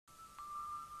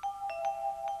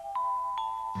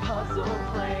Puzzle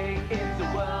play, it's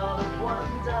a world of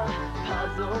wonder.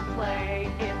 Puzzle play,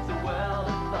 it's a world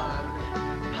of fun.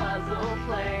 Puzzle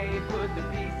play, put the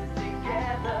pieces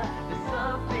together. There's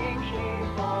something here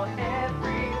for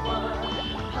everyone.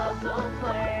 Puzzle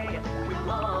play, we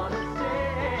wanna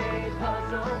say.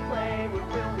 Puzzle play, what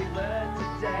will we learn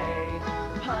today?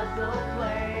 Puzzle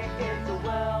play, it's a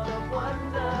world of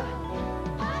wonder.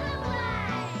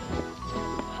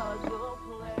 Puzzle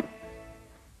play.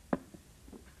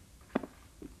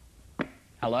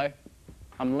 Hello,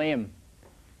 I'm Liam.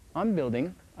 I'm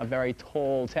building a very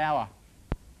tall tower.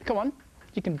 Come on,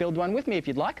 you can build one with me if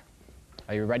you'd like.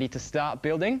 Are you ready to start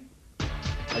building?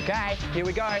 Okay, here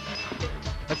we go.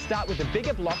 Let's start with the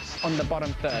bigger blocks on the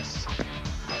bottom first.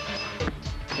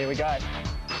 Here we go.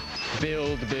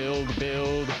 Build, build,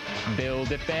 build,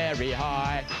 build it very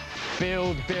high.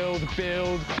 Build, build,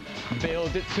 build,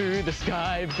 build it to the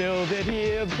sky. Build it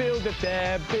here, build it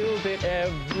there, build it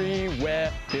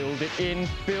everywhere. Build it in,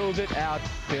 build it out,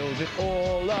 build it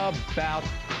all about.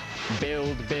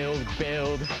 Build, build,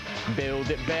 build, build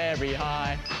it very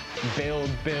high. Build,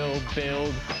 build,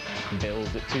 build,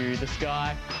 build it to the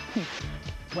sky.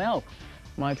 Well,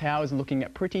 my tower's looking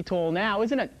pretty tall now,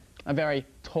 isn't it? A very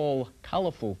tall,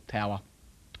 colourful tower.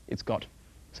 It's got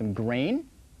some green,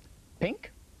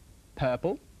 pink,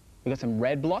 purple. We've got some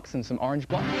red blocks and some orange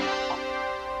blocks.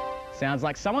 Sounds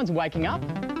like someone's waking up.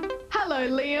 Hello,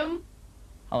 Liam.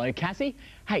 Hello, Cassie.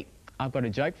 Hey, I've got a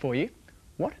joke for you.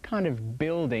 What kind of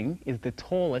building is the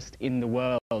tallest in the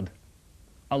world?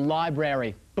 A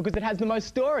library, because it has the most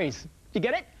stories. You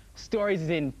get it? Stories is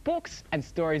in books and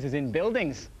stories is in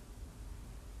buildings.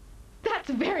 That's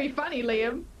very funny,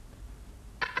 Liam.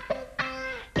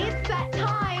 It's that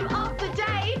time of the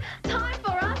day. Time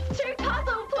for us to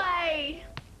puzzle play.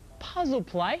 Puzzle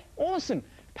play? Awesome.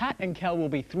 Pat and Kel will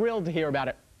be thrilled to hear about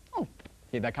it. Oh,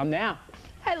 here they come now.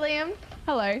 Hey, Liam.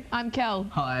 Hello, I'm Kel.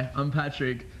 Hi, I'm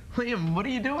Patrick. Liam, what are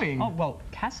you doing? Oh, well,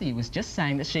 Cassie was just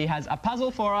saying that she has a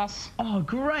puzzle for us. Oh,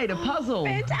 great, a puzzle.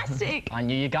 Fantastic. I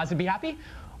knew you guys would be happy.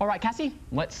 All right, Cassie,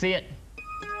 let's see it.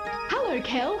 Hello,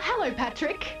 Kel. Hello,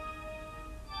 Patrick.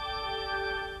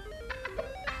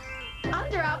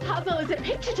 Under our puzzle is a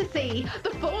picture to see.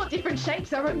 The 4 different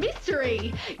shapes are a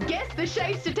mystery. Guess the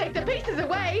shapes to take the pieces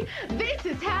away. This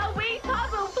is how we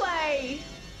puzzle play.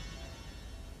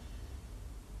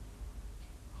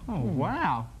 Oh,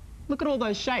 wow. Look at all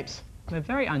those shapes. They're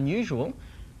very unusual.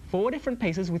 4 different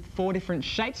pieces with 4 different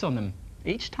shapes on them.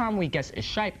 Each time we guess a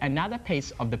shape, another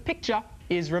piece of the picture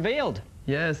is revealed.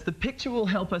 Yes, the picture will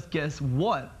help us guess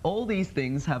what all these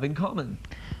things have in common.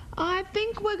 I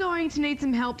think we're going to need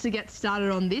some help to get started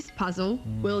on this puzzle.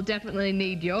 We'll definitely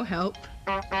need your help.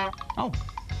 Oh,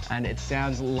 and it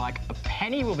sounds like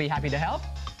Penny will be happy to help.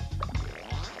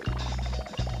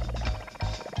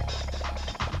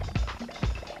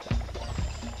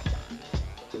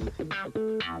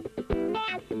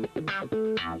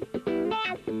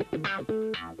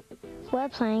 We're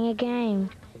playing a game.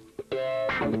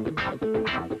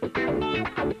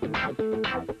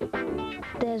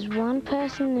 There's one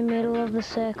person in the middle of the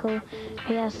circle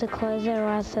who has to close their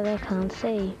eyes so they can't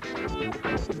see.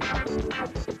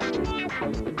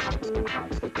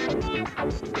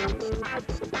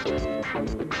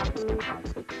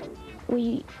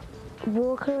 We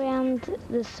walk around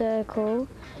the circle.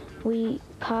 We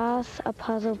pass a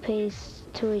puzzle piece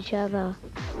to each other.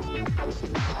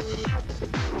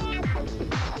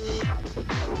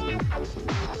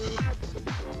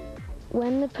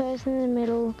 When the person in the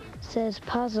middle says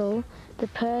puzzle, the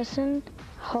person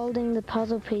holding the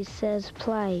puzzle piece says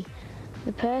play.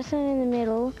 The person in the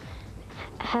middle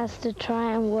has to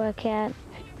try and work out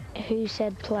who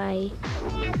said play.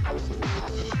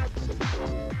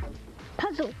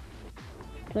 Puzzle.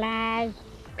 Play.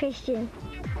 Christian.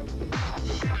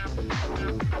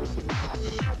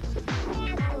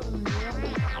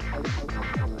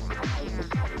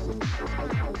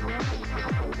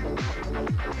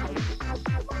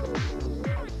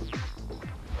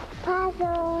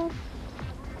 Puzzle.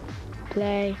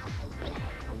 Play.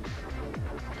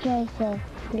 Joseph.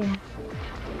 Yeah.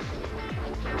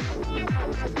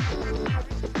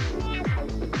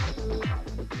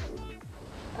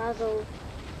 Puzzle.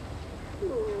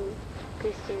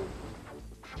 Christian.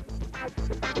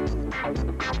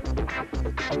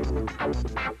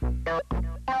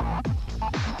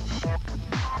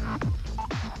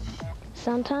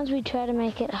 Sometimes we try to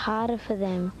make it harder for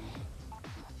them.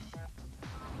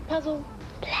 Puzzle.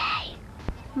 Play.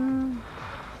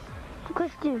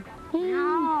 Question.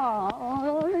 No.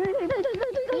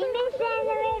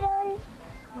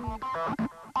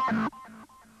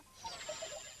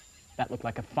 That looked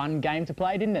like a fun game to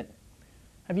play, didn't it?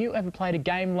 Have you ever played a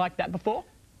game like that before?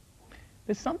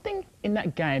 There's something in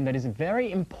that game that is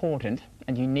very important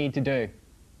and you need to do.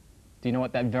 Do you know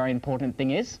what that very important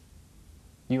thing is?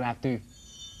 You have to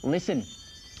listen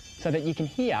so that you can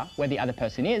hear where the other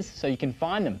person is so you can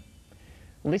find them.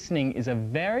 Listening is a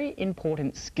very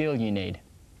important skill you need.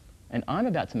 And I'm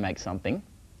about to make something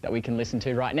that we can listen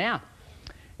to right now.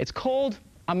 It's called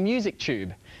a music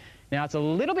tube. Now it's a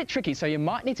little bit tricky, so you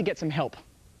might need to get some help.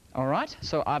 All right,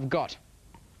 so I've got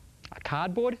a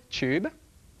cardboard tube.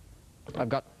 I've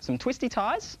got some twisty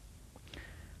ties,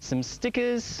 some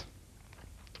stickers,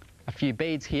 a few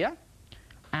beads here,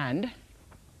 and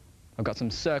I've got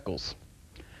some circles.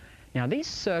 Now these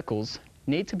circles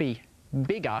need to be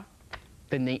bigger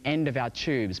than the end of our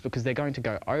tubes because they're going to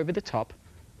go over the top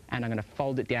and I'm going to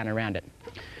fold it down around it.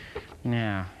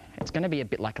 Now, it's going to be a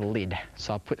bit like a lid,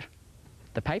 so I'll put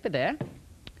the paper there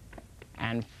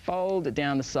and fold it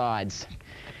down the sides.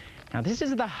 Now this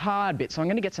is the hard bit, so I'm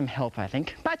going to get some help, I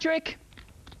think. Patrick!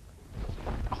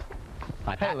 Oh,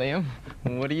 hi, Hey Pat. Liam,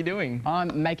 what are you doing?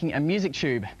 I'm making a music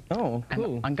tube. Oh, And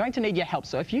cool. I'm going to need your help,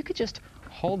 so if you could just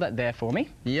hold that there for me.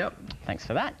 Yep. Thanks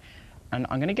for that. And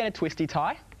I'm going to get a twisty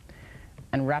tie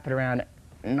and wrap it around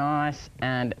nice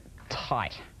and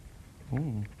tight.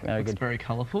 Ooh, Very looks good. very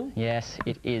colourful. Yes,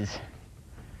 it is.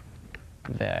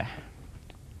 There.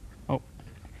 Oh,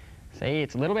 see,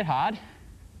 it's a little bit hard.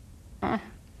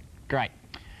 Great.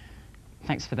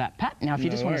 Thanks for that, Pat. Now, if you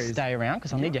No just want to worries. stay around,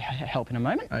 because I'll need your help in a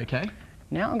moment. Okay.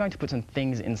 Now I'm going to put some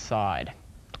things inside.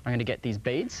 I'm going to get these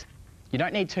beads. You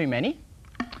don't need too many.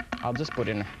 I'll just put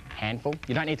in a handful.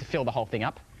 You don't need to fill the whole thing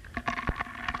up.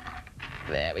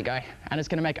 There we go. And it's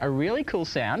going to make a really cool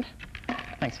sound.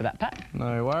 Thanks for that, Pat.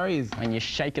 No worries. When you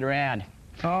shake it around.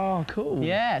 Oh, cool.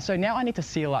 Yeah, so now I need to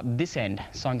seal up this end.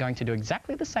 So I'm going to do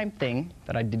exactly the same thing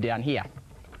that I did down here.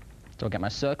 So I'll get my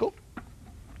circle,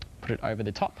 put it over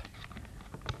the top,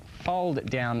 fold it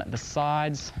down the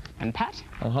sides, and Pat,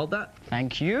 I'll hold that.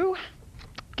 thank you.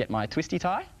 Get my twisty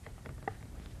tie,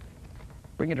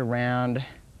 bring it around,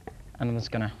 and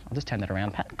I'll just turn that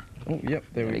around, Pat. Oh, yep,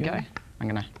 there we go. I'm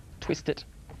gonna twist it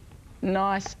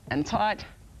nice and tight,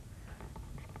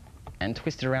 and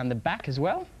twist it around the back as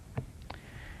well.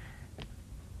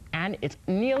 And it's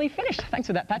nearly finished. Thanks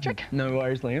for that, Patrick. No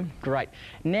worries, Liam. Great.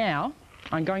 Now,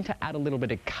 I'm going to add a little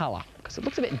bit of colour, because it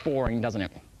looks a bit boring, doesn't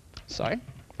it? So,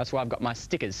 that's why I've got my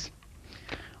stickers.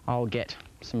 I'll get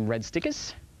some red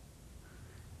stickers,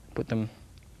 put them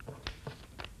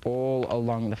all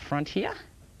along the front here.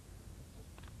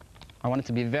 I want it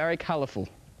to be very colourful.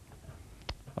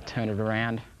 I'll turn it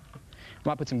around. I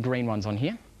might put some green ones on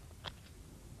here.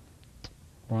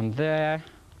 One there.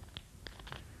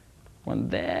 One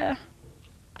there.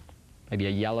 Maybe a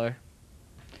yellow.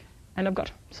 And I've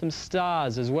got some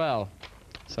stars as well.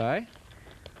 So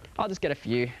I'll just get a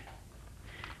few,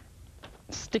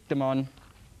 stick them on.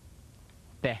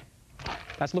 There.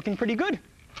 That's looking pretty good.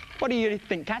 What do you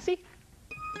think, Cassie?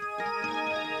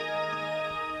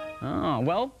 Oh,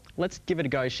 well, let's give it a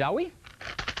go, shall we?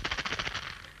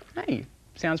 Hey,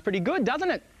 sounds pretty good,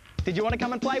 doesn't it? Did you want to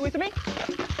come and play with me?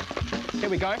 Here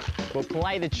we go. We'll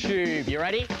play the tube. You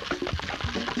ready?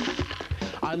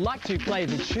 I'd like to play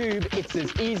the tube. It's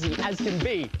as easy as can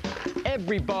be.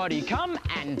 Everybody come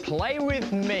and play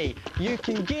with me. You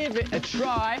can give it a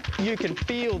try. You can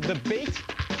feel the beat.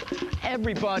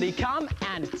 Everybody come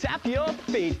and tap your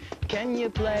feet. Can you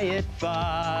play it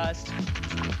fast?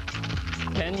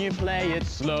 Can you play it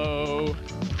slow?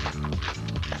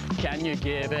 Can you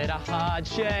give it a hard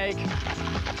shake?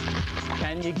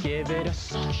 Can you give it a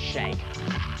soft shake?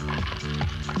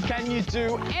 Can you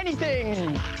do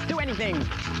anything? Do anything.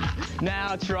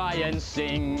 Now try and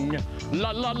sing.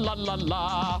 La la la la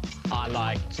la. I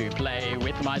like to play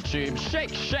with my tube.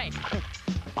 Shake, shake.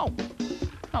 Oh,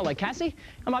 hello, Cassie.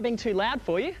 Am I being too loud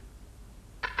for you?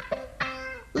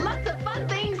 Lots of fun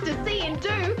things to see and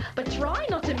do, but try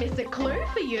not to miss a clue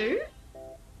for you.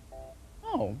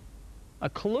 Oh, a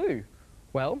clue.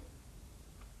 Well,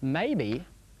 maybe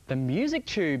the music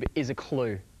tube is a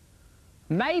clue.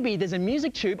 Maybe there's a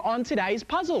music tube on today's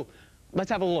puzzle. Let's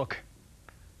have a look.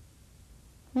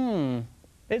 There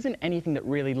isn't anything that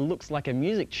really looks like a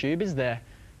music tube, is there?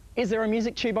 Is there a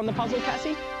music tube on the puzzle,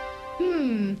 Cassie?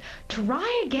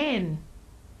 Try again.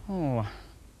 Oh,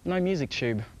 no music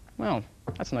tube. Well,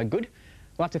 that's no good.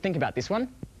 We'll have to think about this one.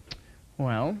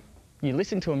 Well, you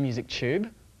listen to a music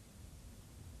tube.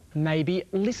 Maybe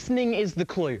listening is the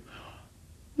clue.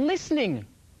 Listening.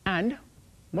 And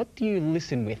what do you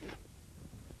listen with?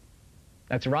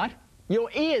 That's right, your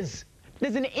ears.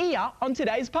 There's an ear on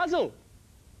today's puzzle.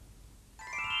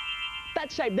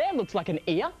 That shape there looks like an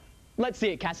ear. Let's see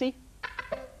it, Cassie.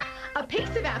 A A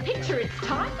piece of our picture it's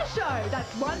time to show.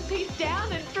 That's 1 piece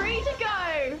down and 3 to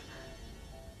go.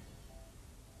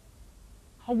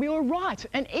 Oh, we were right,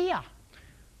 an ear.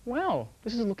 Well,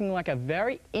 this is looking like a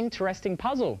very interesting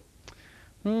puzzle.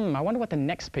 I wonder what the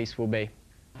next piece will be.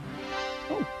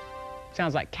 Oh,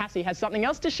 sounds like Cassie has something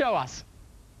else to show us.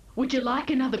 Would you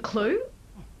like another clue?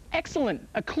 Excellent,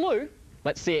 a clue.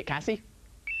 Let's see it, Cassie.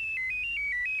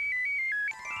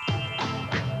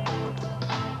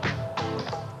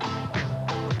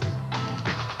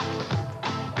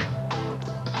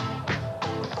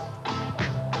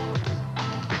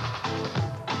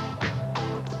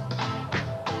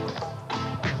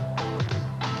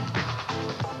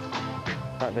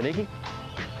 Right, Vaniki.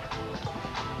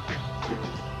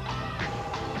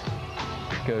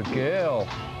 Good girl.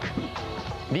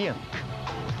 Dear.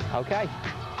 Okay.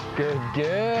 Good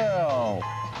girl.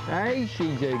 Hey,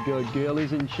 she's a good girl,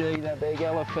 isn't she, that big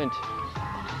elephant?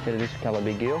 Get her this colour,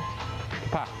 big girl.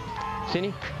 Pa.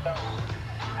 Cindy.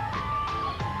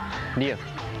 Dear.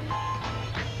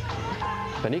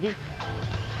 Vaniki.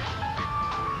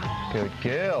 Good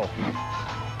girl.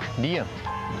 Dear.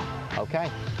 Okay.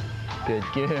 Good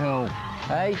girl.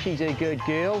 Hey, she's a good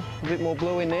girl. A bit more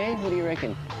blue in there. What do you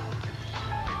reckon?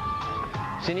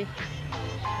 Cindy?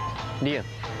 Dear.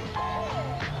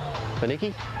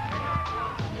 Vaniki?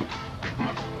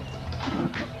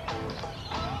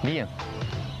 Dear.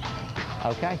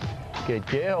 Okay. Good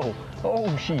girl.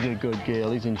 Oh, she's a good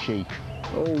girl, isn't she?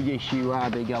 Oh, yes, you are,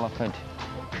 big elephant.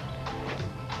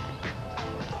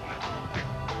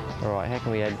 All right, how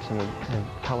can we add some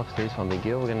colour to this one, big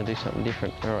girl? We're going to do something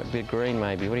different. All right, a bit of green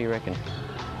maybe. What do you reckon?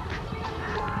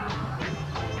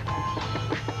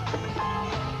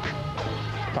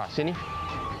 Right, Cindy.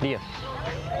 Dear.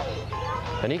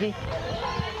 Vaniki.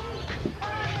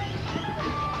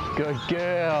 Good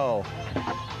girl.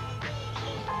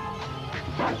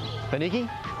 Vaniki.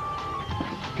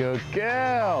 Good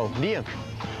girl. Dear.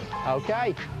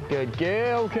 Okay. Good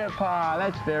girl, Kappa.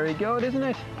 That's very good, isn't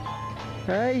it?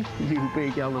 Hey, you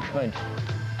big elephant.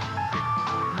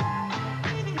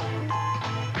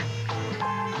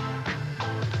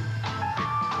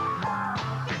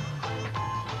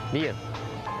 Dear.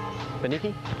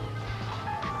 Vaniki.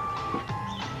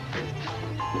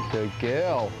 Good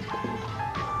girl.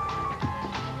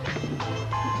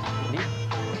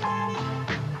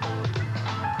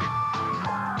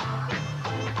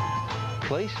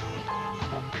 Please.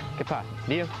 Kappa.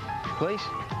 Dear. Please.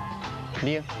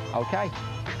 Dear. Okay.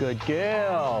 Good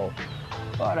girl.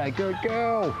 What a good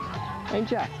girl.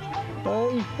 Ain't ya?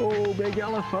 Hey, oh, big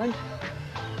elephant.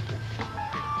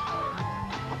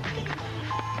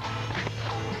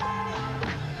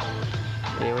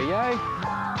 Here we go.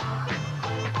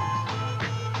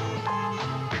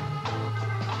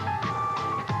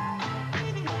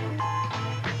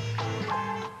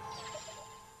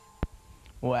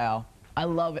 Wow, I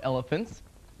love elephants.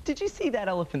 Did you see that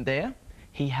elephant there?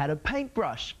 He had a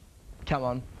paintbrush. Come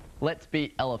on, let's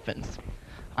be elephants.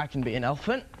 I can be an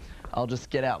elephant. I'll just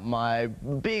get out my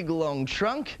big long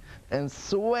trunk and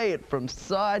sway it from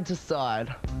side to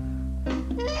side.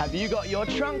 Have you got your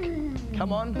trunk?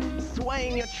 Come on,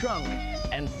 swaying your trunk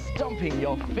and stomping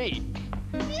your feet.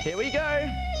 Here we go.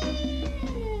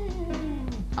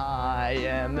 I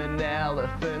am an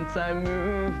elephant, I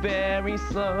move very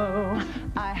slow.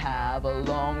 I have a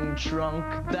long trunk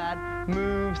that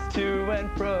moves to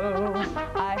and fro.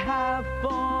 I have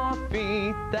 4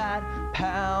 feet that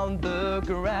pound the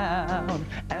ground.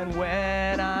 And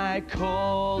when I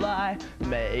call, I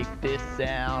make this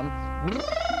sound.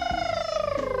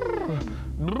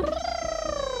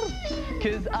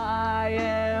 'Cause I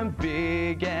am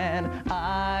big and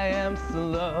I am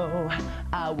slow.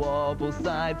 I wobble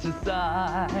side to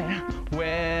side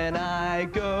when I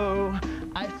go.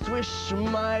 I swish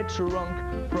my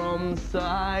trunk from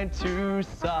side to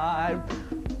side.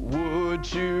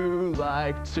 Would you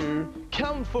like to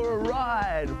come for a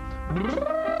ride?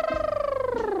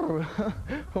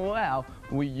 Wow,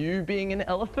 were you being an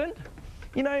elephant?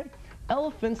 You know,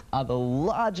 elephants are the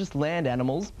largest land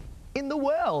animals in the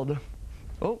world.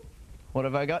 Oh, what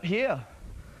have I got here?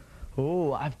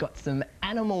 Oh, I've got some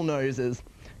animal noses.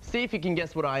 See if you can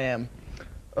guess what I am.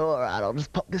 All right, I'll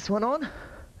just pop this one on.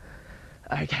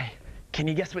 Okay, can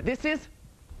you guess what this is?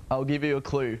 I'll give you a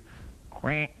clue.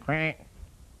 Quack, quack,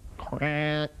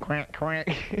 quack, quack, quack.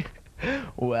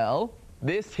 Well,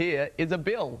 this here is a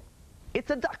bill. It's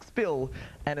a duck's bill,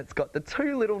 and it's got the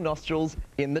 2 little nostrils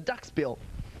in the duck's bill.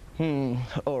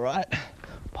 All right,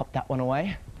 pop that one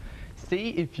away. See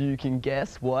if you can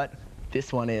guess what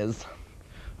this one is.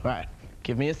 All right,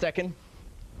 give me a second.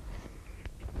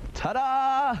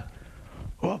 Ta-da!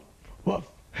 Woof,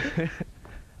 woof.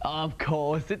 Of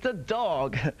course, it's a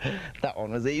dog. That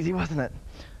one was easy, wasn't it?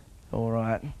 All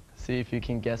right, see if you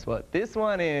can guess what this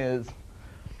one is.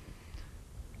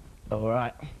 All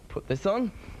right, put this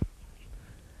on.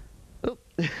 Oop.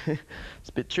 It's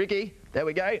a bit tricky. There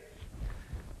we go.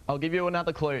 I'll give you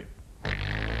another clue.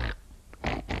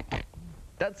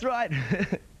 That's right,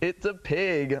 it's a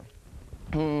pig.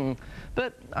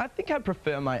 But I think I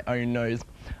prefer my own nose.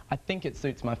 I think it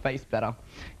suits my face better.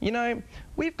 You know,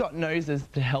 we've got noses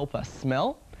to help us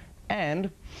smell and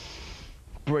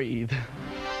breathe.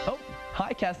 Oh,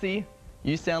 hi Cassie.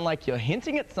 You sound like you're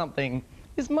hinting at something.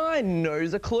 Is my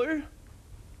nose a clue?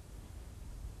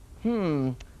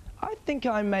 I think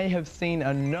I may have seen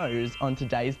a nose on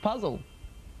today's puzzle.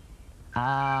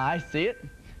 Ah, I see it.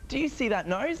 Do you see that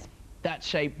nose? That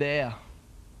shape there.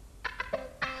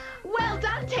 Well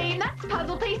done, team. That's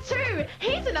puzzle piece 2.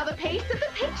 Here's another piece of the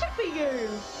picture for you.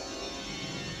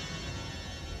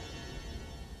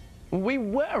 We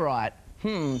were right.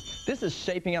 This is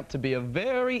shaping up to be a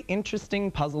very interesting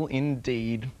puzzle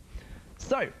indeed.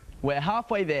 So, we're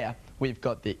halfway there. We've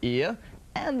got the ear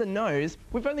and the nose.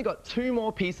 We've only got 2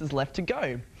 more pieces left to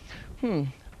go.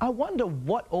 I wonder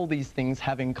what all these things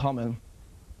have in common.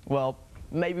 Well,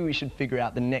 maybe we should figure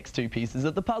out the next 2 pieces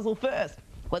of the puzzle first.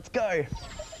 Let's go.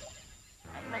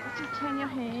 Let's just turn your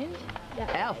hand.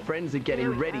 Our friends are getting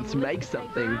ready to make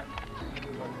something.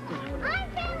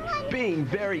 Being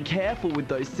very careful with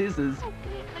those scissors.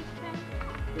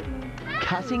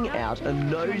 Cutting out a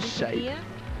nose shape.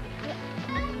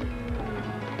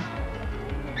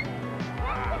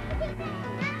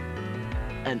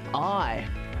 An eye.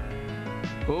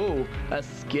 Ooh, a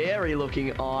scary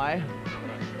looking eye.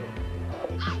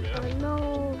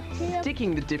 No.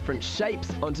 Sticking the different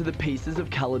shapes onto the pieces of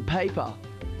coloured paper.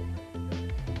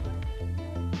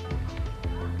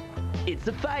 It's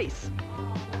a face.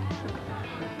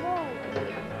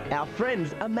 Our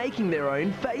friends are making their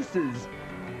own faces.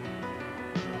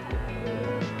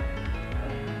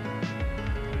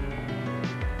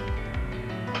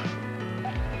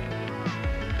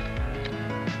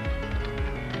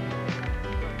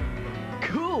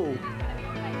 Cool.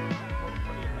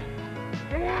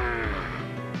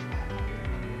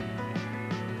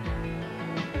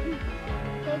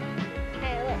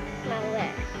 Hey, look, smell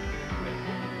this.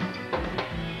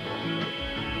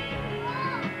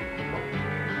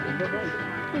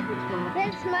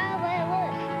 Let's smell it,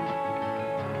 look.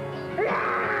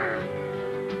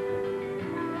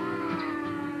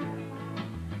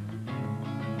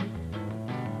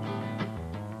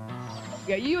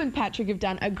 You and Patrick have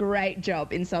done a great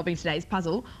job in solving today's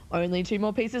puzzle. Only 2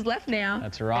 more pieces left now.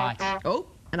 That's right. Oh,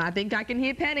 and I think I can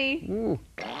hear Penny. Ooh.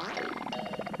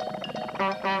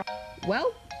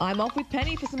 Well, I'm off with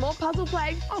Penny for some more puzzle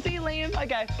play. I'll see you, Liam.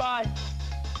 Okay, bye.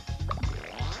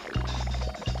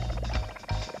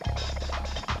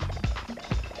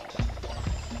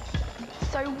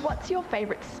 So what's your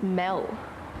favourite smell?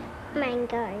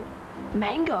 Mango.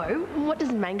 Mango? What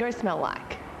does mango smell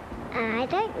like? I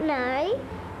don't know.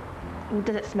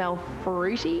 Does it smell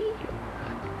fruity?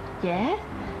 Yeah?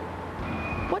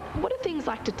 What do things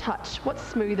like to touch? What's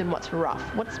smooth and what's rough?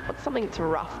 What's something that's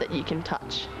rough that you can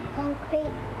touch?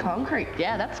 Concrete. Concrete.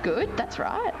 Yeah, that's good. That's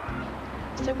right.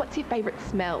 So what's your favourite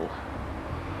smell?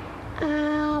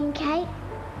 Cake.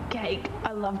 Cake.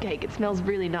 I love cake. It smells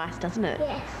really nice, doesn't it?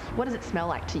 Yes. What does it smell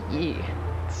like to you?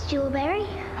 Strawberry.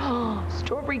 Oh,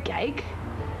 strawberry cake.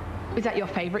 Is that your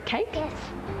favourite cake? Yes.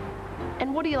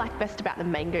 And what do you like best about the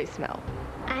mango smell?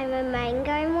 I'm a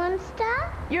mango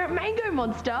monster. You're a mango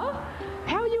monster?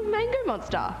 How are you a mango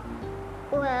monster?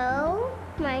 Well,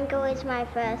 mango is my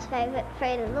first favourite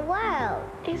fruit in the world.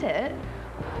 Is it?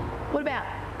 What about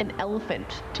an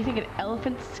elephant? Do you think an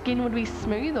elephant's skin would be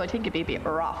smooth, or do you think it'd be a bit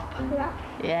rough? Rough.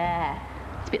 Yeah.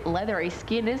 It's a bit leathery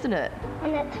skin, isn't it?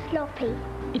 And it's floppy.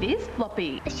 It is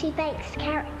floppy. She bakes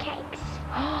carrot cakes.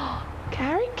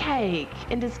 Carrot cake.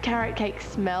 And does carrot cake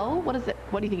smell? What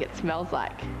do you think it smells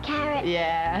like? Carrot.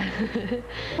 Yeah.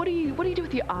 What do you do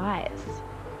with your eyes?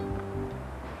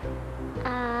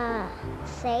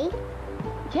 See?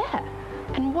 Yeah.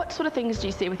 And what sort of things do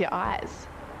you see with your eyes?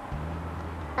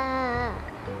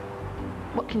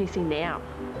 What can you see now?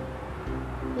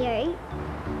 You.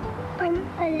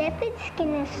 A leopard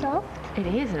skin is soft. It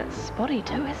is, and it's spotty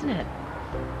too, isn't it?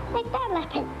 Like that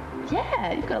leopard.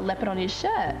 Yeah, you've got a leopard on your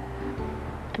shirt.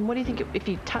 And what do you think, if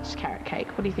you touched carrot cake,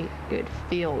 what do you think it would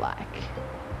feel like?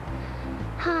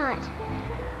 Hard.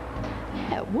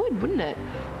 Yeah, it would, wouldn't it?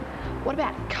 What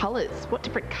about colours? What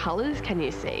different colours can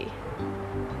you see?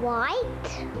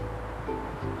 White.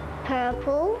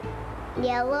 Purple.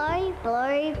 Yellow.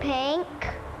 Blue. Pink.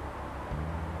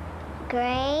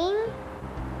 green,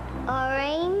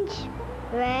 orange,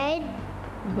 red,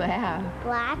 Wow.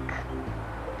 black.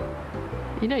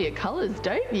 You know your colours,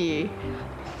 don't you?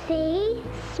 See,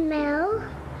 smell,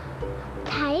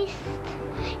 taste,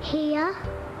 hear,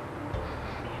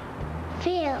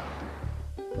 feel.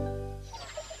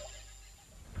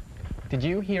 Did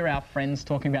you hear our friends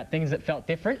talking about things that felt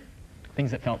different?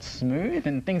 Things that felt smooth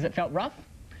and things that felt rough?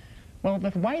 Well,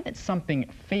 the way that something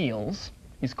feels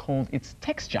is called its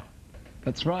texture.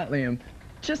 That's right, Liam.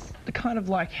 Just kind of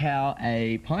like how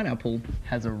a pineapple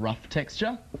has a rough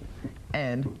texture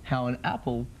and how an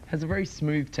apple has a very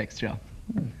smooth texture.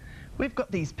 We've got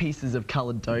these pieces of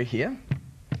coloured dough here.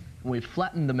 We've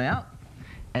flattened them out,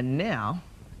 and now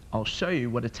I'll show you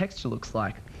what a texture looks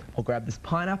like. I'll grab this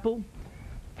pineapple,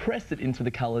 press it into the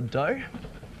coloured dough,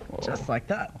 just like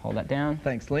that. Hold that down.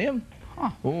 Thanks, Liam.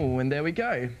 Oh. Oh, and there we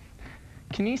go.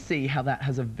 Can you see how that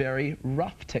has a very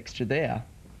rough texture there?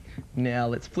 Now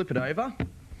let's flip it over.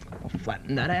 I'll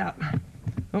flatten that out.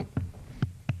 Oh,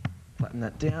 flatten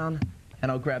that down. And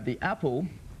I'll grab the apple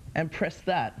and press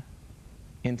that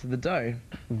into the dough.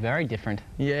 Very different.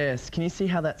 Yes, can you see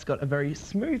how that's got a very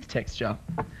smooth texture?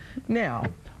 Now,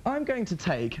 I'm going to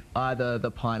take either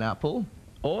the pineapple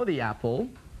or the apple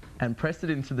and press it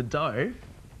into the dough.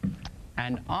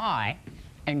 And I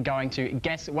am going to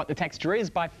guess what the texture is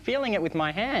by feeling it with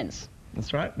my hands.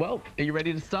 That's right. Well, are you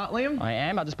ready to start, Liam? I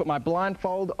am. I'll just put my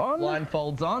blindfold on.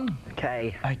 Blindfolds on.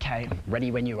 Okay. Okay,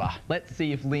 Ready when you are. let's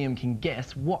see if Liam can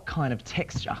guess what kind of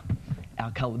texture our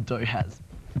coloured dough has.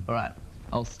 All right,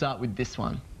 I'll start with this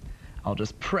one. I'll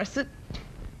just press it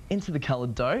into the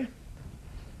coloured dough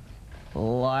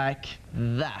like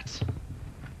that.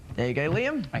 There you go,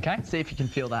 Liam. Okay. See if you can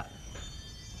feel that.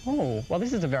 Oh, well,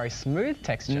 this is a very smooth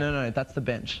texture. No, that's the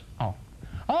bench. Oh.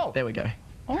 Oh. There we go.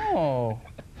 Oh.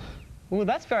 Well,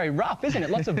 that's very rough, isn't it?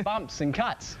 Lots of bumps and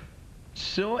cuts.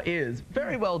 Sure is.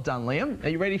 Very well done, Liam. Are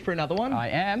you ready for another one? I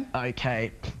am.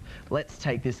 Okay, let's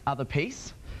take this other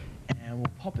piece and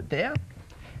we'll pop it there.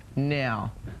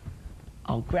 Now,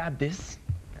 I'll grab this,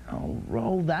 I'll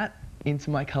roll that into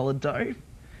my coloured dough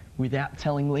without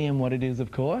telling Liam what it is,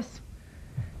 of course.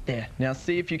 There, now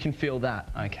see if you can feel that.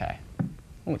 Okay.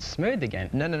 Oh, it's smooth again.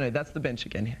 No, that's the bench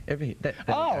again. Over here. There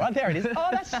we Oh, go. right, there it is. Oh,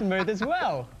 that's smooth as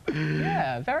well.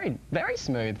 Yeah, very, very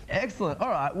smooth. Excellent. All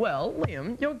right, well,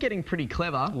 Liam, you're getting pretty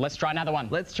clever. Let's try another one.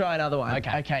 Let's try another one.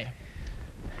 Okay. Okay.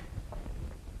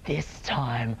 This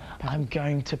time, I'm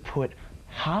going to put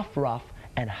half rough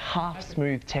and half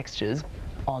smooth textures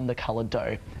on the coloured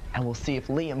dough, and we'll see if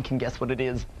Liam can guess what it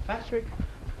is. Patrick,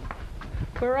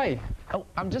 where are you? Oh,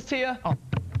 I'm just here. Oh,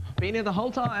 been here the whole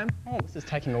time. Oh, this is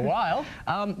taking a while.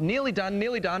 Nearly done,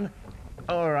 nearly done.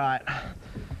 All right.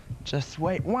 Just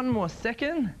wait one more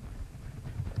second.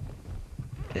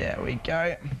 There we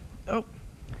go. Oh.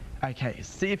 Okay,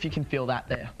 see if you can feel that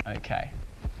there. Okay.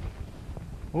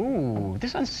 Ooh,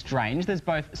 this one's strange. There's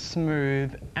both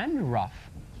smooth and rough.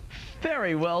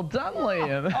 Very well done,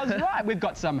 Liam. I was right. We've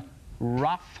got some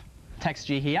rough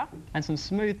texture here and some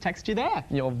smooth texture there.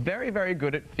 You're very, very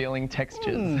good at feeling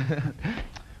textures.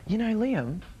 You know,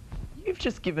 Liam, you've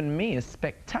just given me a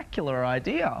spectacular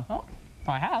idea. Oh,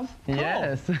 I have. Cool.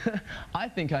 Yes. I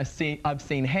think I've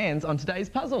seen hands on today's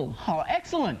puzzle. Oh,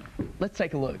 excellent. Let's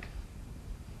take a look.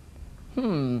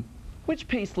 Which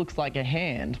piece looks like a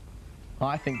hand?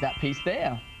 I think that piece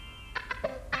there.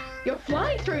 You're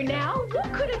flying through now.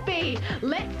 What could it be?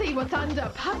 Let's see what's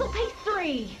under puzzle piece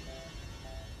 3.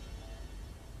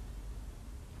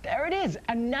 There it is.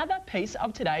 Another piece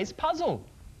of today's puzzle.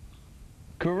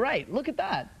 Great, look at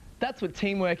that. That's what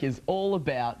teamwork is all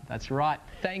about. That's right.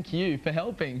 Thank you for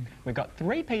helping. We've got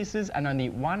 3 pieces and only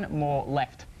 1 more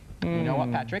left. You know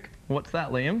what, Patrick? What's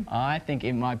that, Liam? I think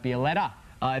it might be a letter.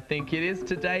 I think it is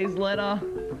today's letter.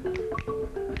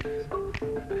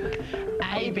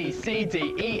 A, B, C,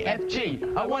 D, E, F, G.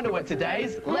 I wonder what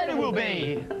today's letter will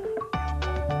be.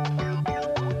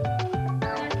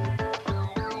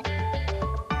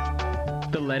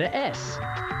 The letter S.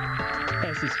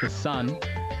 S is for sun.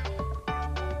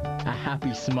 A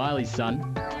happy, smiley sun.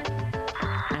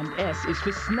 And S is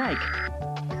for snake.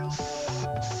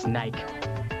 Snake.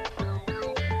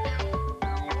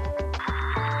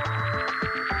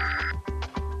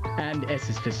 And S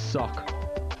is for sock.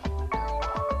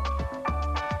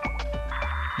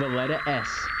 The letter S.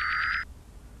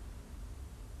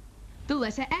 The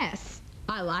letter S.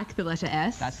 I like the letter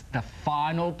S. That's the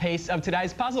final piece of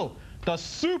today's puzzle. The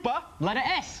super letter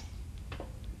S.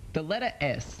 The letter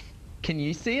S. Can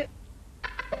you see it?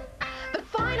 The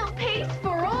final piece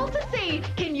for all to see.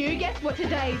 Can you guess what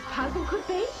today's puzzle could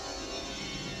be?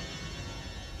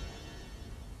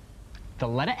 The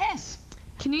letter S.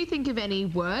 Can you think of any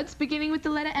words beginning with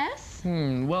the letter S?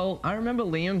 Well, I remember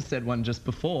Liam said one just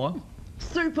before.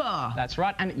 Super! That's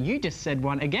right, and you just said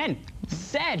one again.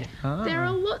 Said. There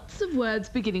are lots of words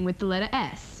beginning with the letter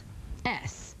S.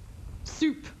 S.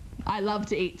 Soup. I love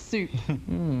to eat soup.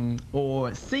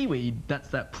 Or seaweed, that's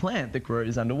that plant that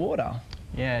grows underwater.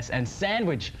 Yes, and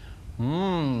sandwich.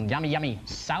 Yummy, yummy.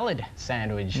 Salad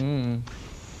sandwich.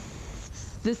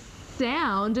 The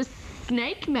sound a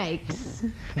snake makes.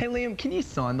 Hey Liam, can you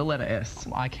sign the letter S?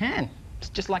 I can. It's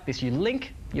just like this. You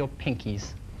link your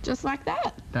pinkies. Just like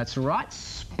that. That's right.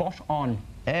 Spot on.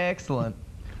 Excellent.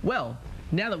 Well,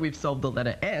 now that we've solved the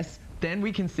letter S, then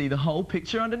we can see the whole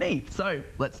picture underneath. So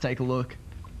let's take a look.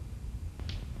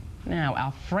 Now,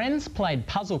 our friends played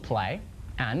puzzle play,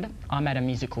 and I made a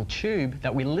musical tube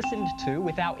that we listened to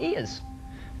with our ears.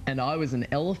 And I was an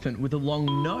elephant with a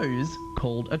long nose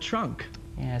called a trunk.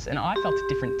 Yes, and I felt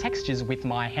different textures with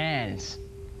my hands.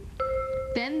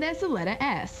 Then there's the letter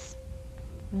S.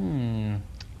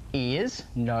 Ears,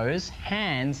 nose,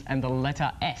 hands, and the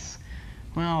letter S.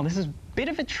 Well, this is a bit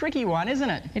of a tricky one, isn't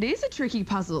it? It is a tricky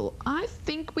puzzle. I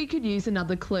think we could use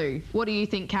another clue. What do you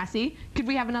think, Cassie? Could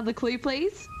we have another clue,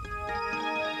 please?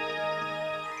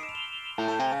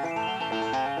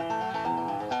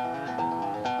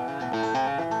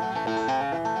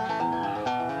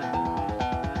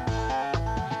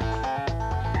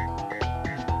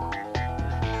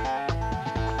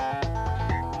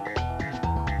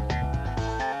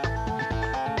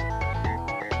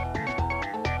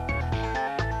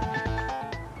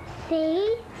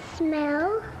 See,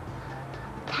 smell,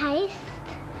 taste,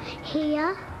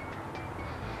 hear,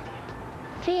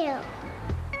 feel.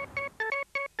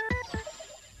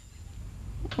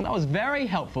 Well, that was very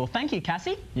helpful. Thank you,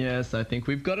 Cassie. Yes, I think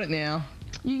we've got it now.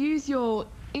 You use your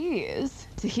ears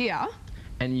to hear.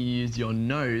 And you use your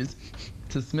nose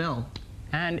to smell.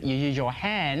 And you use your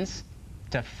hands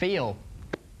to feel.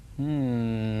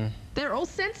 They're all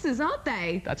senses, aren't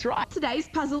they? That's right. Today's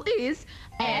puzzle is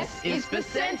S is for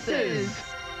senses.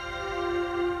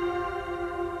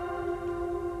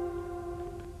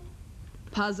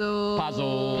 Puzzle.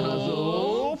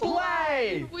 Puzzle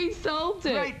play. We solved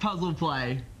it. Great puzzle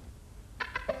play.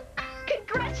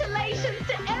 Congratulations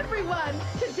to everyone!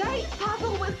 Today's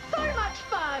puzzle was so much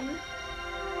fun!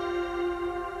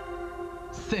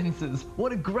 Senses.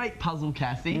 What a great puzzle,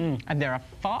 Cassie. And there are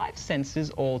 5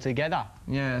 senses altogether.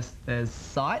 Yes, there's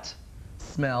sight,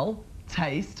 smell,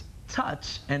 taste,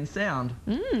 touch, and sound.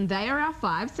 They are our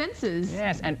 5 senses.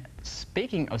 Yes, and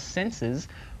speaking of senses,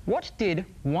 what did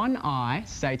one eye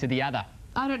say to the other?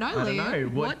 I don't know, I don't Leo. know.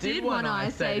 What did one eye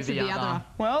say to the other?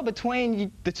 Well,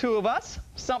 between the two of us,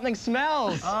 something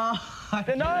smells.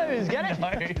 The nose, get it?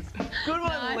 Good one,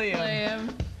 Nice, Liam.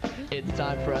 Liam. It's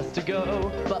time for us to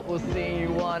go, but we'll see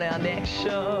you on our next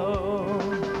show.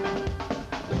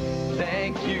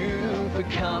 Thank you for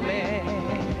coming.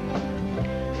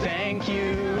 Thank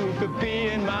you for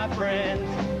being my friend.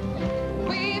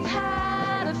 We've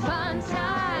had a fun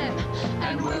time,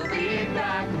 and we'll be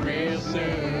back real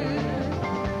soon.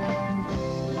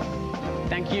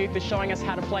 Thank you for showing us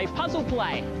how to play puzzle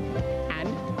play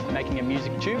and making a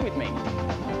music tube with me.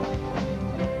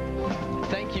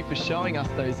 Thank you for showing us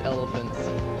those elephants.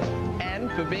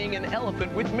 And for being an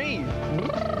elephant with me.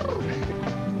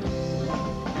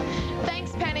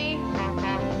 Thanks, Penny.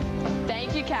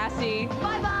 Thank you, Cassie.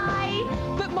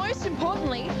 Bye-bye! But most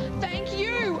importantly, thank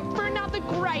you for another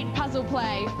great puzzle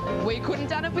play. We couldn't have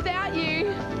done it without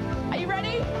you. Are you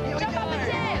ready? Jump up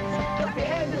and dance. Clap your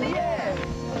hands in the air.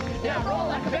 Now roll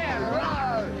like a bear.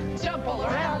 Roar. Jump all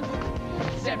around.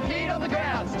 Step your feet on the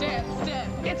ground. Step, step.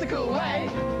 It's a cool way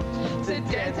to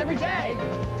dance every day.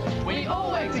 We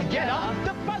all work together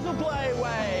the puzzle play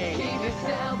way. Keep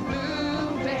yourself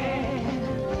moving.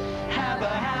 Have a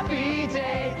happy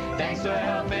day. Thanks for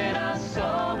helping us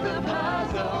solve the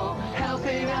puzzle,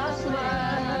 helping us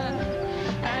learn,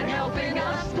 and helping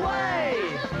us play.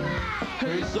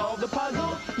 Who solved the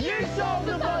puzzle? You solved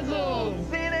the puzzle.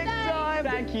 See you next time.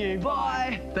 Thank you.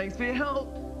 Bye. Thanks for your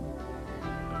help.